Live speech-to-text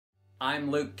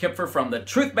I'm Kuepfer from the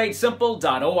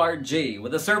truthmadesimple.org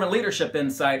with a servant leadership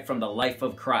insight from the life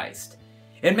of Christ.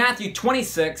 In Matthew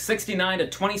 26:69 to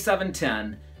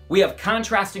 27:10, we have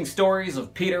contrasting stories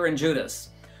of Peter and Judas.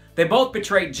 They both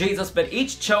betrayed Jesus, but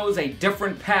each chose a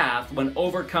different path when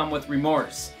overcome with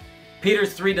remorse.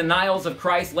 Peter's 3 denials of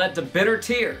Christ led to bitter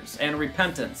tears and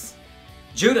repentance.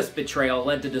 Judas' betrayal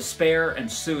led to despair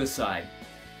and suicide.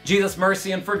 Jesus'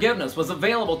 mercy and forgiveness was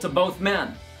available to both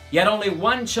men, yet only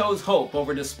one chose hope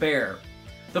over despair.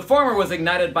 The former was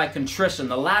ignited by contrition,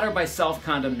 the latter by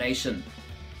self-condemnation.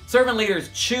 Servant leaders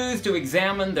choose to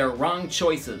examine their wrong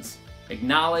choices,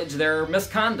 acknowledge their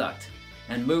misconduct,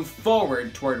 and move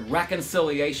forward toward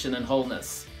reconciliation and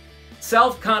wholeness.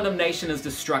 Self-condemnation is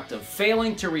destructive,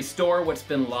 failing to restore what's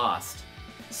been lost.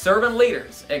 Servant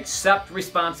leaders accept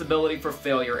responsibility for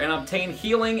failure and obtain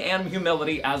healing and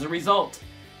humility as a result.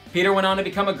 Peter went on to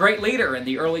become a great leader in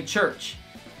the early church.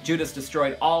 Judas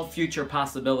destroyed all future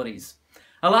possibilities.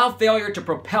 Allow failure to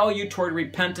propel you toward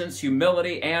repentance,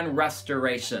 humility, and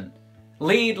restoration.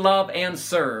 Lead, love, and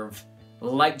serve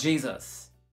like Jesus.